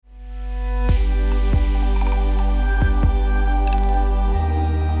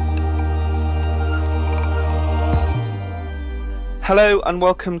Hello and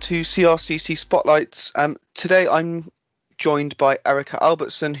welcome to CRCC Spotlights. Today I'm joined by Erica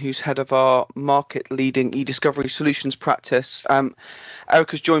Albertson, who's head of our market-leading e-discovery solutions practice.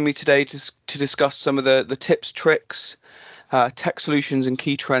 Erica's joined me today to discuss some of the tips, tricks, tech solutions and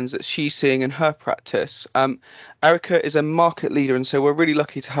key trends that she's seeing in her practice. Erica is a market leader, and so we're really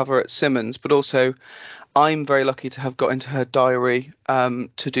lucky to have her at Simmons, but also I'm very lucky to have got into her diary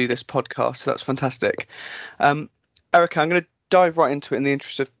to do this podcast, so that's fantastic. Erica, I'm going to dive right into it in the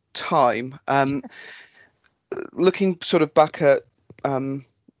interest of time. Looking sort of back at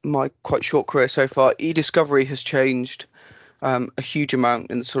my quite short career so far, e-discovery has changed a huge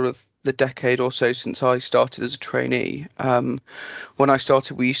amount in sort of the decade or so since I started as a trainee. When I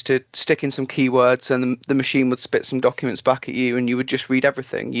started, we used to stick in some keywords and the machine would spit some documents back at you and you would just read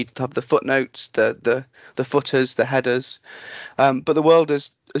everything. You'd have the footnotes, the footers, the headers. But the world has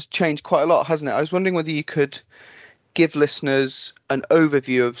changed quite a lot, hasn't it? I was wondering whether you could give listeners an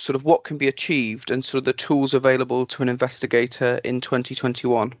overview of sort of what can be achieved and sort of the tools available to an investigator in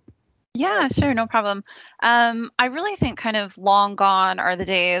 2021. Yeah, sure, no problem. I really think kind of long gone are the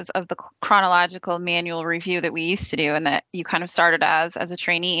days of the chronological manual review that we used to do and that you kind of started as a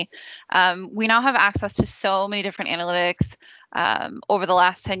trainee. We now have access to so many different analytics. Over the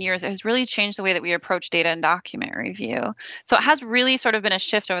last 10 years, it has really changed the way that we approach data and document review. So it has really sort of been a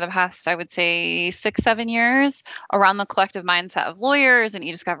shift over the past, I would say, 6-7 years around the collective mindset of lawyers and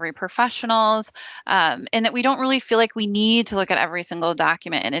e-discovery professionals, and that we don't really feel like we need to look at every single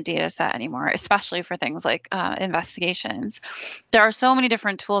document in a data set anymore, especially for things like investigations. There are so many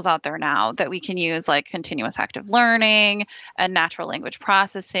different tools out there now that we can use, like continuous active learning and natural language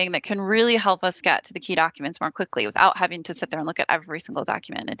processing, that can really help us get to the key documents more quickly without having to sit there and look at every single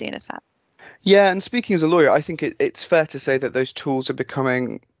document in a data set. Yeah, and speaking as a lawyer, I think it's fair to say that those tools are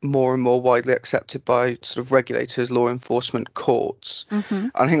becoming more and more widely accepted by sort of regulators, law enforcement, courts. Mm-hmm.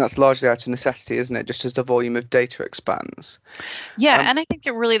 I think that's largely out of necessity, isn't it? Just as the volume of data expands. Yeah, and I think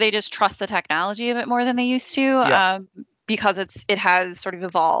that really they just trust the technology a bit more than they used to. Yeah. Because it has sort of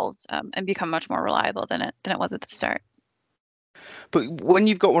evolved and become much more reliable than it was at the start. But when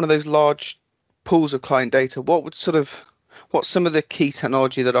you've got one of those large pools of client data, what's some of the key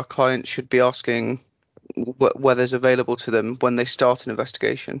technology that our clients should be asking whether it's available to them when they start an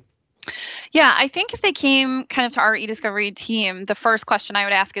investigation? Yeah, I think if they came kind of to our e-discovery team, the first question I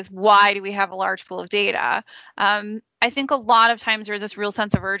would ask is, why do we have a large pool of data? I think a lot of times there's this real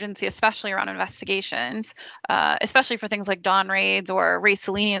sense of urgency, especially around investigations, especially for things like dawn raids or race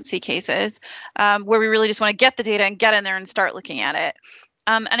leniency cases, where we really just want to get the data and get in there and start looking at it.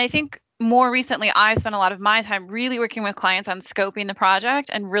 And I think more recently, I've spent a lot of my time really working with clients on scoping the project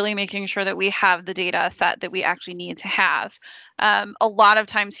and really making sure that we have the data set that we actually need to have. A lot of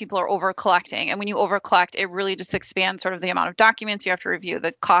times people are over collecting, and when you over collect, it really just expands sort of the amount of documents you have to review,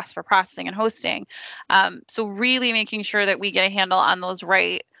 the cost for processing and hosting. So really making sure that we get a handle on those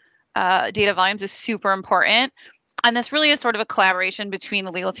right data volumes is super important. And this really is sort of a collaboration between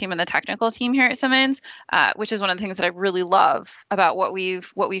the legal team and the technical team here at Simmons, which is one of the things that I really love about what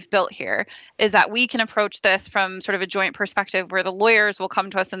we've built here, is that we can approach this from sort of a joint perspective where the lawyers will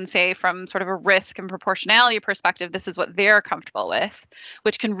come to us and say, from sort of a risk and proportionality perspective, this is what they're comfortable with,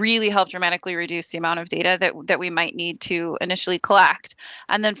 which can really help dramatically reduce the amount of data that we might need to initially collect.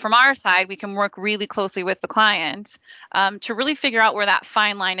 And then from our side, we can work really closely with the clients to really figure out where that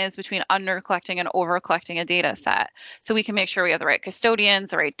fine line is between under collecting and over collecting a data set. So we can make sure we have the right custodians,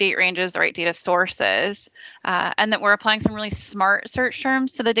 the right date ranges, the right data sources, and that we're applying some really smart search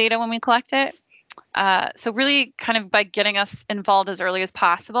terms to the data when we collect it. So really kind of by getting us involved as early as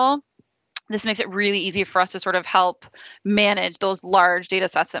possible, this makes it really easy for us to sort of help manage those large data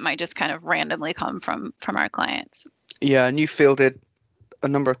sets that might just kind of randomly come from our clients. Yeah, and you fielded a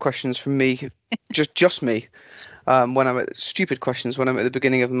number of questions from me, just me, when I'm at stupid questions when I'm at the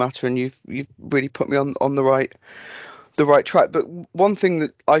beginning of the matter, and you've really put me on the right track. But one thing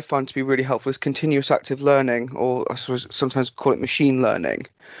that I find to be really helpful is continuous active learning, or I suppose sometimes call it machine learning.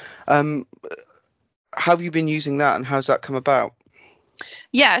 How have you been using that, and how's that come about?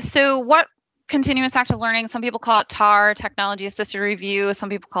 Yeah, so what continuous active learning, some people call it TAR, technology assisted review, some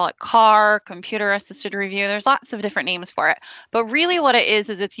people call it CAR, computer assisted review. There's lots of different names for it. But really what it is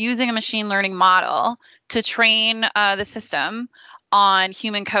it's using a machine learning model to train the system on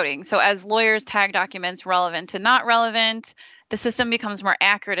human coding. So as lawyers tag documents relevant and not relevant, the system becomes more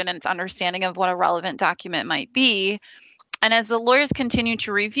accurate in its understanding of what a relevant document might be. And as the lawyers continue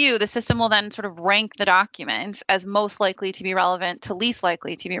to review, the system will then sort of rank the documents as most likely to be relevant to least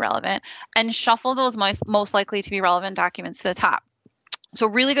likely to be relevant and shuffle those most likely to be relevant documents to the top. So a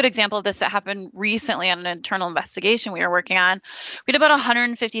really good example of this that happened recently on an internal investigation we were working on, we had about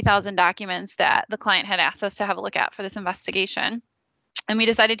 150,000 documents that the client had asked us to have a look at for this investigation. And we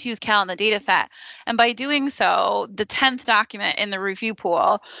decided to use Cal in the data set. And by doing so, the 10th document in the review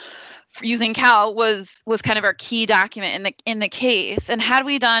pool using Cal was kind of our key document in the case. And had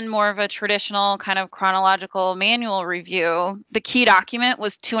we done more of a traditional kind of chronological manual review, the key document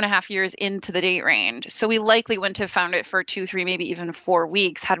was 2.5 years into the date range. So we likely wouldn't have found it for 2, 3, maybe even 4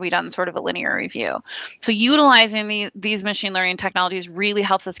 weeks had we done sort of a linear review. So utilizing these machine learning technologies really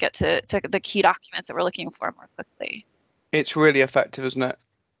helps us get to the key documents that we're looking for more quickly. It's really effective, isn't it?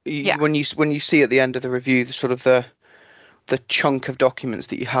 Yeah. When you see at the end of the review the sort of the chunk of documents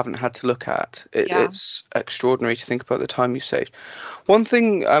that you haven't had to look at, it's extraordinary to think about the time you saved. One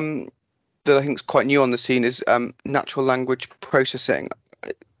thing that I think is quite new on the scene is natural language processing.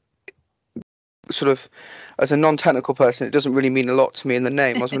 Sort of, as a non-technical person, it doesn't really mean a lot to me in the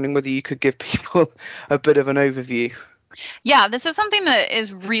name. I was wondering whether you could give people a bit of an overview. Yeah, this is something that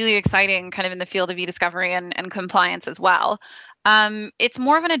is really exciting kind of in the field of e-discovery and compliance as well. It's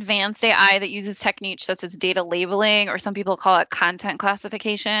more of an advanced AI that uses techniques such as data labeling, or some people call it content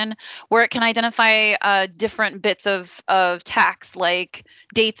classification, where it can identify different bits of text, like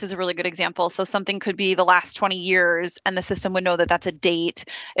dates is a really good example. So something could be the last 20 years, and the system would know that that's a date.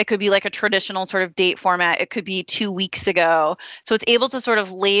 It could be like a traditional sort of date format. It could be 2 weeks ago. So it's able to sort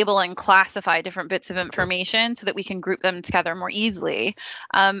of label and classify different bits of information so that we can group them together more easily.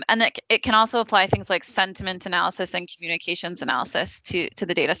 And that it can also apply things like sentiment analysis and communications analysis to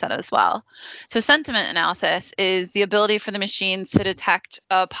the data set as well. So sentiment analysis is the ability for the machines to detect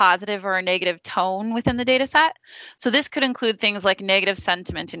a positive or a negative tone within the data set. So this could include things like negative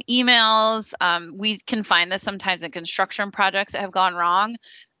sentiment in emails. We can find this sometimes in construction projects that have gone wrong.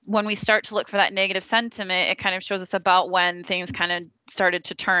 When we start to look for that negative sentiment, it kind of shows us about when things kind of started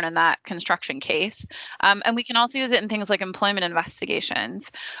to turn in that construction case. And we can also use it in things like employment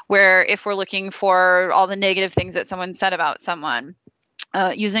investigations, where if we're looking for all the negative things that someone said about someone,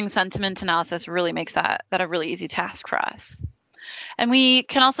 using sentiment analysis really makes that a really easy task for us. And we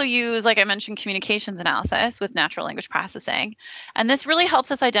can also use, like I mentioned, communications analysis with natural language processing. And this really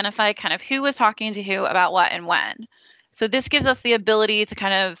helps us identify kind of who was talking to who about what and when. So this gives us the ability to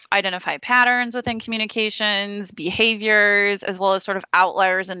kind of identify patterns within communications, behaviors, as well as sort of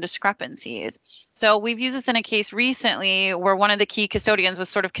outliers and discrepancies. So we've used this in a case recently where one of the key custodians was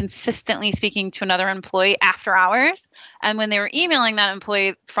sort of consistently speaking to another employee after hours. And when they were emailing that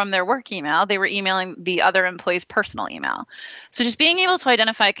employee from their work email, they were emailing the other employee's personal email. So just being able to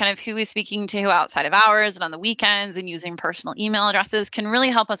identify kind of who is speaking to who outside of hours and on the weekends and using personal email addresses can really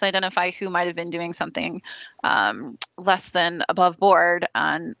help us identify who might have been doing something less than above board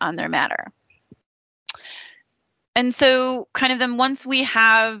on their matter. And so kind of then once we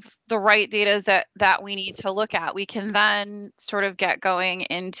have the right data that we need to look at, we can then sort of get going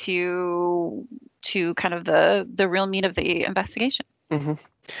into kind of the real meat of the investigation. Mm-hmm.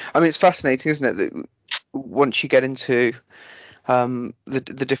 I mean, it's fascinating, isn't it, that once you get into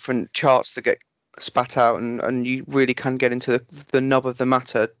the different charts that get spat out and you really can get into the nub of the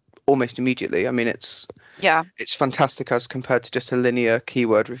matter almost immediately. I mean, it's fantastic as compared to just a linear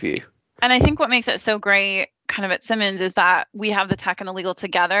keyword review. And I think what makes it so great kind of at Simmons is that we have the tech and the legal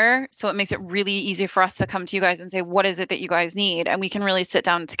together. So it makes it really easy for us to come to you guys and say, what is it that you guys need? And we can really sit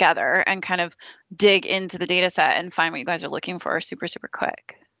down together and kind of dig into the data set and find what you guys are looking for super, super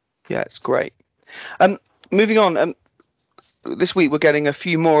quick. Yeah, it's great. Moving on, this week we're getting a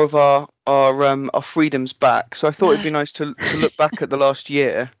few more of our freedoms back. So I thought it'd be nice to look back at the last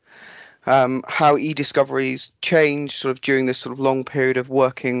year. How e-discovery's changed sort of during this sort of long period of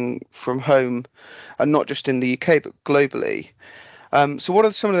working from home, and not just in the UK but globally. So what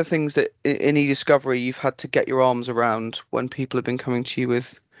are some of the things that in e-discovery you've had to get your arms around when people have been coming to you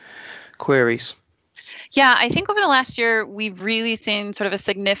with queries? Yeah, I think over the last year, we've really seen sort of a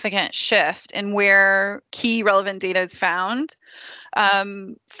significant shift in where key relevant data is found.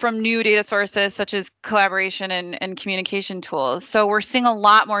 From new data sources such as collaboration and communication tools. So we're seeing a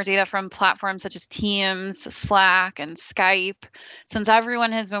lot more data from platforms such as Teams, Slack, and Skype. Since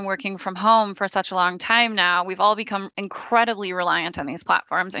everyone has been working from home for such a long time now, we've all become incredibly reliant on these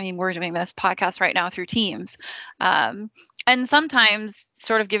platforms. I mean, we're doing this podcast right now through Teams. And sometimes,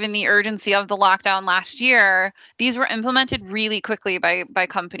 sort of given the urgency of the lockdown last year, these were implemented really quickly by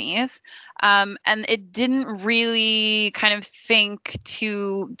companies. And it didn't really kind of think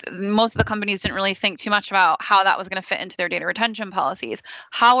to, most of the companies didn't really think too much about how that was going to fit into their data retention policies.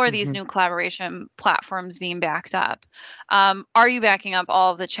 How are these Hmm. new collaboration platforms being backed up? Are you backing up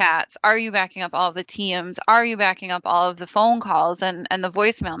all of the chats? Are you backing up all of the Teams? Are you backing up all of the phone calls and the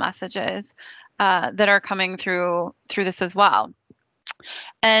voicemail messages? That are coming through this as well.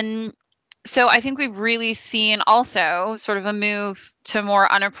 And so I think we've really seen also sort of a move to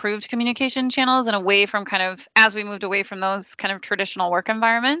more unapproved communication channels and away from kind of, as we moved away from those kind of traditional work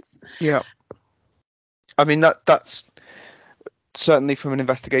environments. Yeah. I mean, that's certainly from an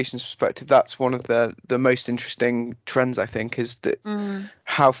investigations perspective, that's one of the most interesting trends, I think, is that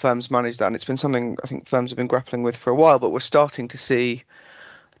how firms manage that. And it's been something I think firms have been grappling with for a while, but we're starting to see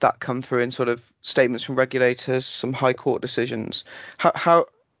that come through in sort of statements from regulators, some high court decisions. How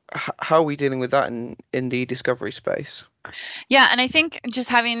are we dealing with that in the discovery space? Yeah, and I think just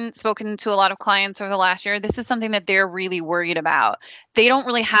having spoken to a lot of clients over the last year, this is something that they're really worried about. They don't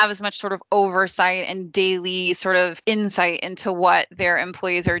really have as much sort of oversight and daily sort of insight into what their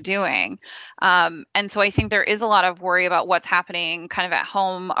employees are doing. And so I think there is a lot of worry about what's happening kind of at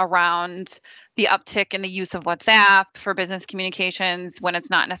home around the uptick in the use of WhatsApp for business communications when it's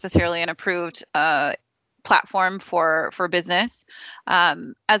not necessarily an approved platform for business,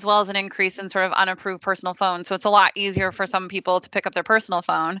 as well as an increase in sort of unapproved personal phones. So it's a lot easier for some people to pick up their personal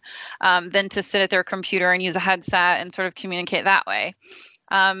phone than to sit at their computer and use a headset and sort of communicate that way.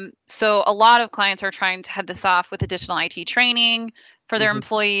 So a lot of clients are trying to head this off with additional IT training for their Hmm.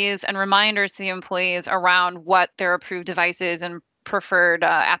 employees and reminders to the employees around what their approved devices and preferred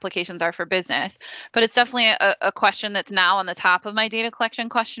applications are for business. But it's definitely a question that's now on the top of my data collection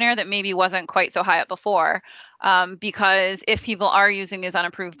questionnaire that maybe wasn't quite so high up before. Because if people are using these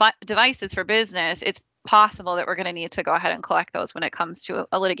unapproved devices for business, it's possible that we're going to need to go ahead and collect those when it comes to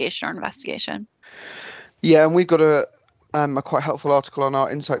a litigation or investigation. Yeah, and we've got a quite helpful article on our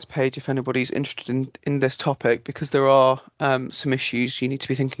insights page if anybody's interested in this topic, because there are some issues you need to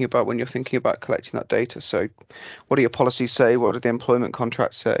be thinking about when you're thinking about collecting that data. So, what do your policies say? What do the employment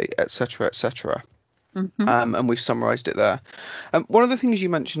contracts say, etc., etc. Mm-hmm. And we've summarised it there. One of the things you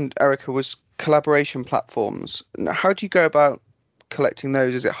mentioned, Erica, was collaboration platforms. Now, how do you go about collecting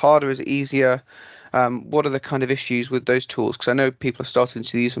those? Is it harder? Is it easier? What are the kind of issues with those tools? Because I know people are starting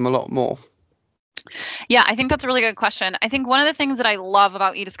to use them a lot more. Yeah, I think that's a really good question. I think one of the things that I love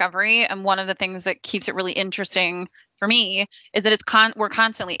about eDiscovery and one of the things that keeps it really interesting for me is that we're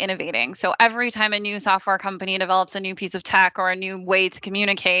constantly innovating. So every time a new software company develops a new piece of tech or a new way to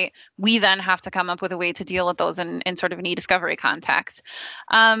communicate, we then have to come up with a way to deal with those in sort of an eDiscovery context.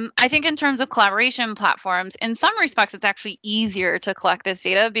 I think in terms of collaboration platforms, in some respects, it's actually easier to collect this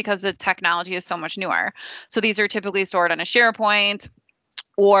data because the technology is so much newer. So these are typically stored on a SharePoint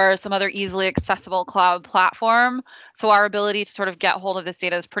or some other easily accessible cloud platform. So our ability to sort of get hold of this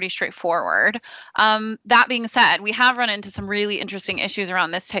data is pretty straightforward. That being said, we have run into some really interesting issues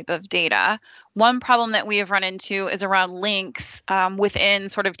around this type of data. One problem that we have run into is around links within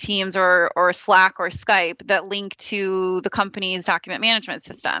sort of Teams or Slack or Skype that link to the company's document management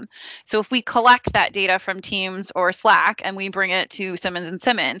system. So if we collect that data from Teams or Slack and we bring it to Simmons &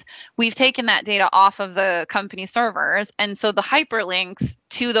 Simmons, we've taken that data off of the company servers. And so the hyperlinks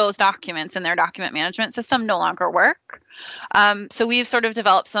to those documents in their document management system no longer work. So we've sort of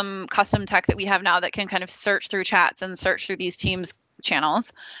developed some custom tech that we have now that can kind of search through chats and search through these Teams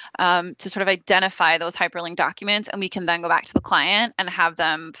channels to sort of identify those hyperlink documents. And we can then go back to the client and have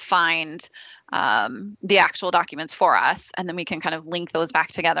them find the actual documents for us. And then we can kind of link those back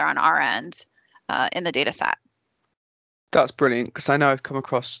together on our end in the data set. That's brilliant, because I know I've come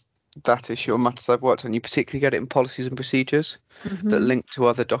across that issue on matters I've worked on. You particularly get it in policies and procedures that link to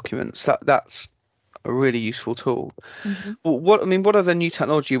other documents. That's a really useful tool. Well, what other new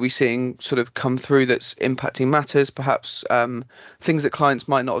technology are we seeing sort of come through that's impacting matters? Perhaps things that clients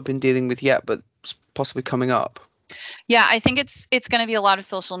might not have been dealing with yet, but possibly coming up. Yeah, I think it's going to be a lot of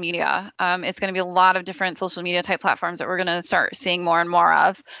social media. It's going to be a lot of different social media type platforms that we're going to start seeing more and more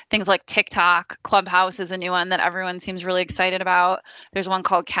of. Things like TikTok, Clubhouse is a new one that everyone seems really excited about. There's one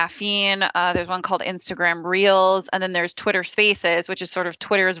called Caffeine. There's one called Instagram Reels, and then there's Twitter Spaces, which is sort of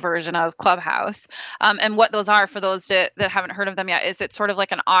Twitter's version of Clubhouse. And what those are, for those that haven't heard of them yet, is it's sort of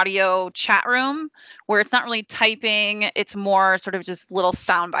like an audio chat room where it's not really typing; it's more sort of just little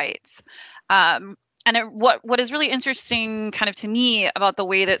sound bites. What is really interesting kind of to me about the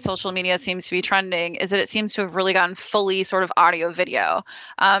way that social media seems to be trending is that it seems to have really gone fully sort of audio video.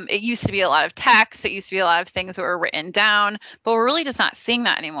 It used to be a lot of text, it used to be a lot of things that were written down, but we're really just not seeing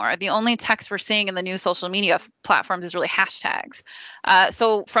that anymore. The only text we're seeing in the new social media platforms is really hashtags.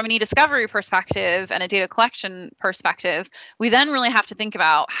 So from an e-discovery perspective and a data collection perspective, we then really have to think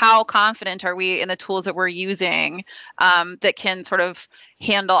about how confident are we in the tools that we're using that can sort of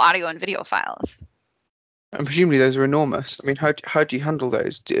handle audio and video files. And presumably those are enormous. I mean, how do you handle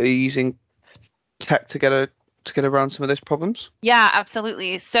those? Are you using tech to get around some of those problems? Yeah,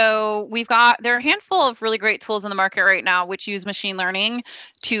 absolutely. So there are a handful of really great tools in the market right now which use machine learning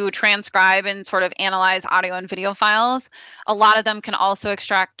to transcribe and sort of analyze audio and video files. A lot of them can also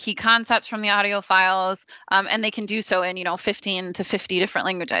extract key concepts from the audio files, and they can do so in 15 to 50 different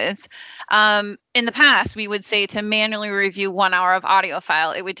languages. In the past, we would say to manually review 1 hour of audio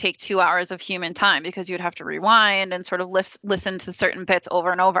file, it would take 2 hours of human time because you'd have to rewind and sort of listen to certain bits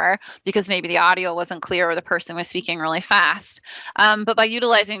over and over because maybe the audio wasn't clear or the person was speaking really fast. But by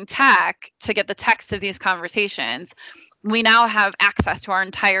utilizing tech to get the text of these conversations, we now have access to our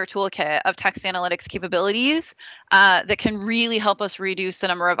entire toolkit of text analytics capabilities that can really help us reduce the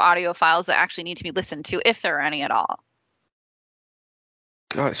number of audio files that actually need to be listened to, if there are any at all.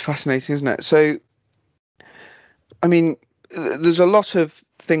 God, it's fascinating, isn't it? So, I mean, there's a lot of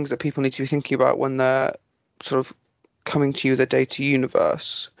things that people need to be thinking about when they're sort of coming to you with a data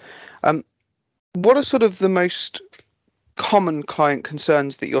universe. What are sort of the most common client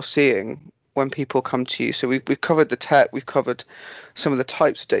concerns that you're seeing when people come to you? So we've covered the tech, we've covered some of the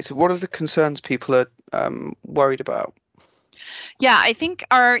types of data. What are the concerns people are worried about? Yeah, I think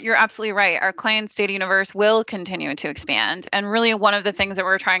you're absolutely right. Our client's data universe will continue to expand. And really, one of the things that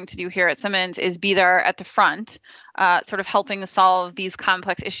we're trying to do here at Simmons is be there at the front, sort of helping to solve these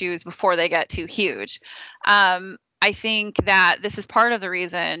complex issues before they get too huge. I think that this is part of the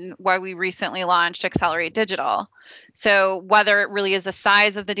reason why we recently launched Accelerate Digital. So whether it really is the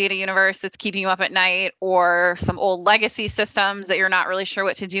size of the data universe that's keeping you up at night or some old legacy systems that you're not really sure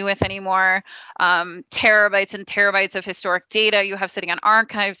what to do with anymore, terabytes and terabytes of historic data you have sitting on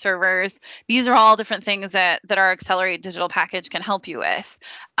archive servers, these are all different things that our Accelerate Digital package can help you with.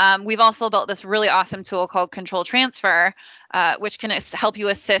 We've also built this really awesome tool called Control Transfer, which can help you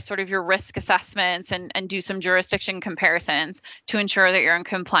assist sort of your risk assessments and do some jurisdiction comparisons to ensure that you're in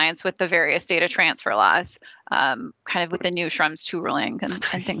compliance with the various data transfer laws, kind of with the new Schrems II ruling and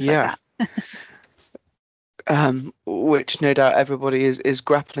things like that. Which no doubt everybody is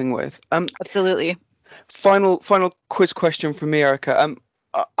grappling with. Absolutely. Final quiz question from me, Erica.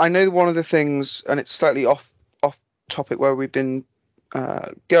 I know one of the things, and it's slightly off topic where we've been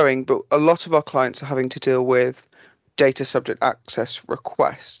going, but a lot of our clients are having to deal with data subject access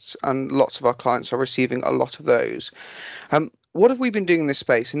requests, and lots of our clients are receiving a lot of those. What have we been doing in this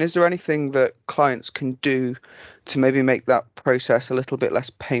space, and is there anything that clients can do to maybe make that process a little bit less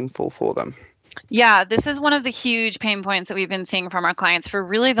painful for them? Yeah, this is one of the huge pain points that we've been seeing from our clients for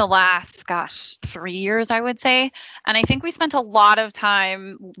really the last, 3 years, I would say. And I think we spent a lot of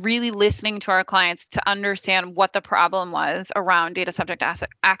time really listening to our clients to understand what the problem was around data subject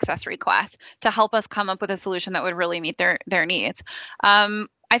access requests to help us come up with a solution that would really meet their needs.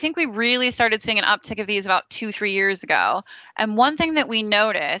 I think we really started seeing an uptick of these about 2-3 years ago. And one thing that we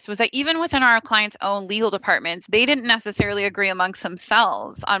noticed was that even within our clients' own legal departments, they didn't necessarily agree amongst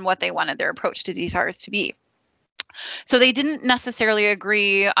themselves on what they wanted their approach to DSARs to be. So they didn't necessarily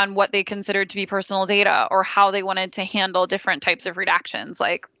agree on what they considered to be personal data or how they wanted to handle different types of redactions,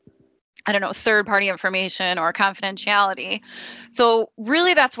 like third-party information or confidentiality. So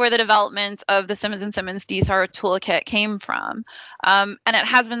really that's where the development of the Simmons & Simmons DSAR toolkit came from. And it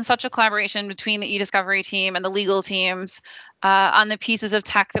has been such a collaboration between the e-discovery team and the legal teams on the pieces of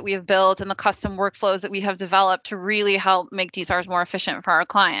tech that we have built and the custom workflows that we have developed to really help make DSARs more efficient for our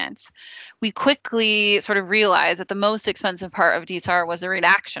clients. We quickly sort of realized that the most expensive part of DSAR was the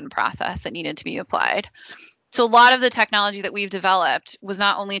redaction process that needed to be applied. So a lot of the technology that we've developed was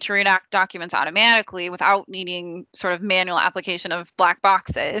not only to redact documents automatically without needing sort of manual application of black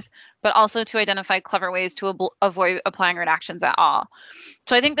boxes, but also to identify clever ways to avoid applying redactions at all.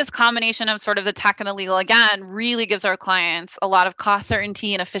 So I think this combination of sort of the tech and the legal, again, really gives our clients a lot of cost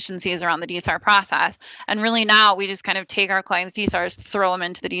certainty and efficiencies around the DSAR process. And really now we just kind of take our clients' DSARs, throw them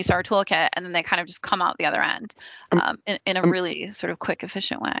into the DSAR toolkit, and then they kind of just come out the other end in a really sort of quick,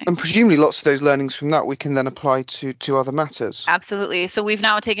 efficient way. And presumably lots of those learnings from that we can then apply to other matters. Absolutely. So we've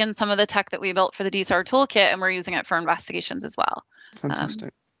now taken some of the tech that we built for the DSAR toolkit and we're using it for investigations as well.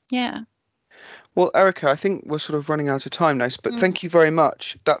 Fantastic. Yeah. Well, Erica, I think we're sort of running out of time now, but thank you very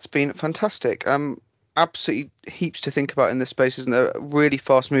much. That's been fantastic. absolutely heaps to think about in this space, isn't there? A really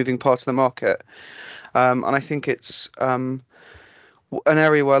fast-moving part of the market, and I think it's an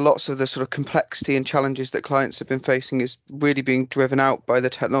area where lots of the sort of complexity and challenges that clients have been facing is really being driven out by the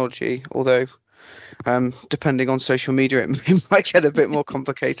technology. Although, depending on social media, it might get a bit more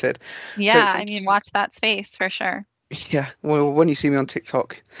complicated. Yeah, I mean, watch that space for sure. Yeah, well, when you see me on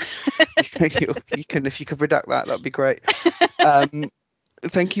TikTok, you can, if you could redact that, that'd be great.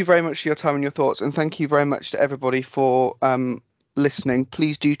 Thank you very much for your time and your thoughts, and thank you very much to everybody for listening.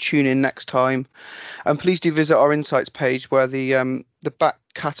 Please do tune in next time, and please do visit our insights page where the back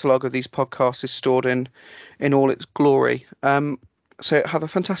catalogue of these podcasts is stored in all its glory. So have a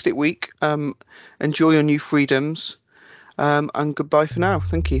fantastic week. Enjoy your new freedoms, and goodbye for now.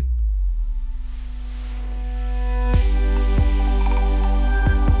 Thank you.